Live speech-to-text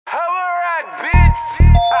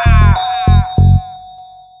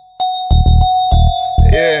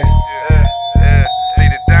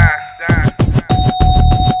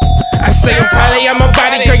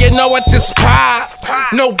just pop.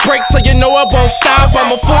 No brakes, so you know I won't stop.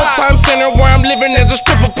 I'm a full-time center where I'm living as a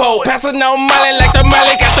stripper pole. Passing out Molly like the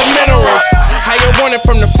Molly got the minerals. How you want it,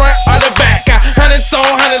 from the front or the back? Got hundreds on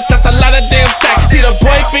hundreds, that's a lot of damn stacks. See the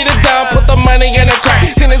boy feed it down, put the money in the crack.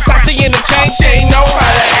 Send it Sachi in the chain, she ain't know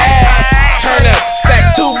how to act. Turn up,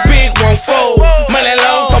 stack too big, won't fold. Money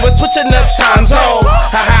low, so we're switching up time zone.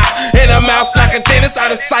 Haha, in her mouth like a dentist,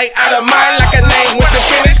 out of sight, out of mind, like a name with the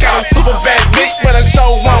finish. Got a super bad bitch, but a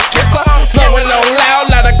show won't kiss her. Blowing on loud,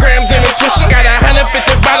 lot of grams in the swisher. Got 150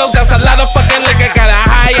 bottles, that's a lot of fucking liquor. Got a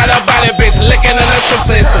high out of body, bitch, licking on her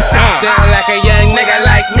sister. Down like a young nigga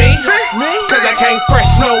like me, cause I can't fresh,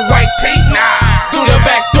 no white teeth. Through the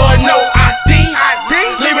back door, no ID.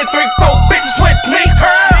 Leaving 3, 4 bitches with me.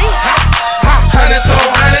 Hundits on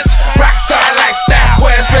hundits, rockstar lifestyle,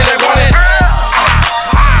 squares really want it.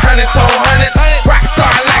 Hundits on hundits,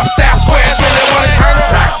 rockstar lifestyle, squares really want it.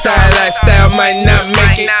 Rockstar lifestyle might not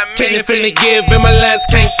make it. Can't finna give and my last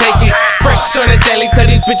can't take it. Fresh on the daily, so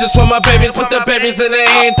these bitches want my babies. Put the babies in the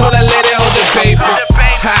hand, told her let it hold the baby.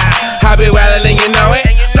 I be wildin' and you know it.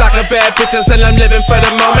 Block of bad bitches and I'm living for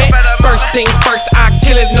the moment. First thing first, I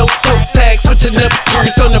kill it, no toe tag. Switching up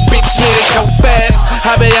gears on the bitch, made it go fast.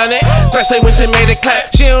 I be on it, especially when she made it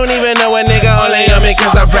clap. She don't even know a nigga only on me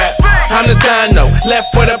cause I rap. I'm the dino,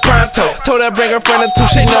 left with a pronto. Told her bring her friend or two,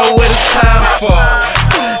 she know what it's time for.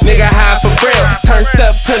 Nigga high for real, turned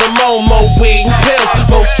up to the Momo, weed and pills.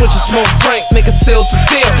 Most switches, smoke drink, nigga seals the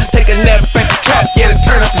deal. Take a nap at the trap, yeah, the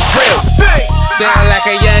turn up is real. Down like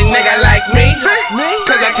a young nigga like me,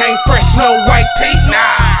 cause I can't fresh, no white teeth.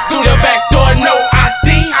 Through the back door, no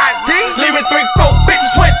ID. Leaving 3, 4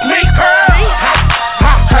 bitches with me.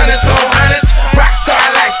 Hundits on hundits, rockstar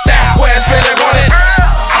lifestyle, squares really want it.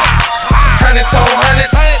 Hundits on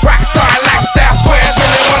hundits, rockstar lifestyle, squares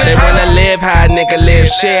really want it. They wanna live how a nigga live,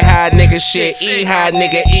 shit how a nigga shit, eat how a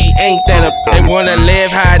nigga eat, ain't that a? They wanna live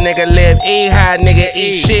how a nigga live, eat how a nigga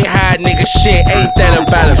eat, shit how a nigga shit, ain't that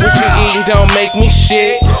about it? What you eatin' don't make me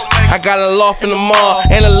shit. I got a loft in the mall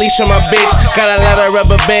and a leash on my bitch. Got a lot of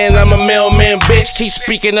rubber bands, I'm a mailman bitch. Keep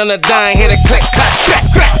speaking on the dime, hit a click, clap, clap,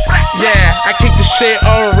 clap. Yeah, I keep the shit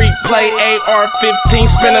on replay, AR-15,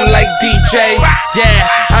 spin them like DJ.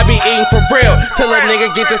 Yeah, I be eating for real, till a nigga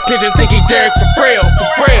get this picture, think he Derek for real,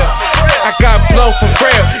 for real. I got blow for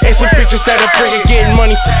real, and some bitches that'll bring it, getting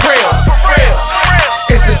money for real, for real.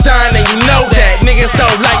 It's the dime and you know that, niggas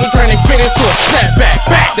don't like me, turning fitness to a snapback.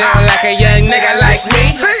 Down like a young nigga like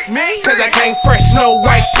me, cause I can't fresh, no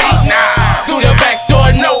white teeth. Through the back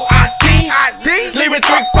door, no ID. Leaving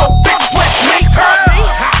 3, 4 bitches with me.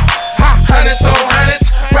 Hundits on hundits,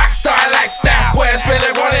 rockstar lifestyle, squares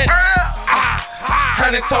really want it.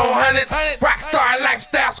 Hundits on hundits, rockstar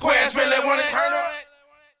lifestyle, squares really want it.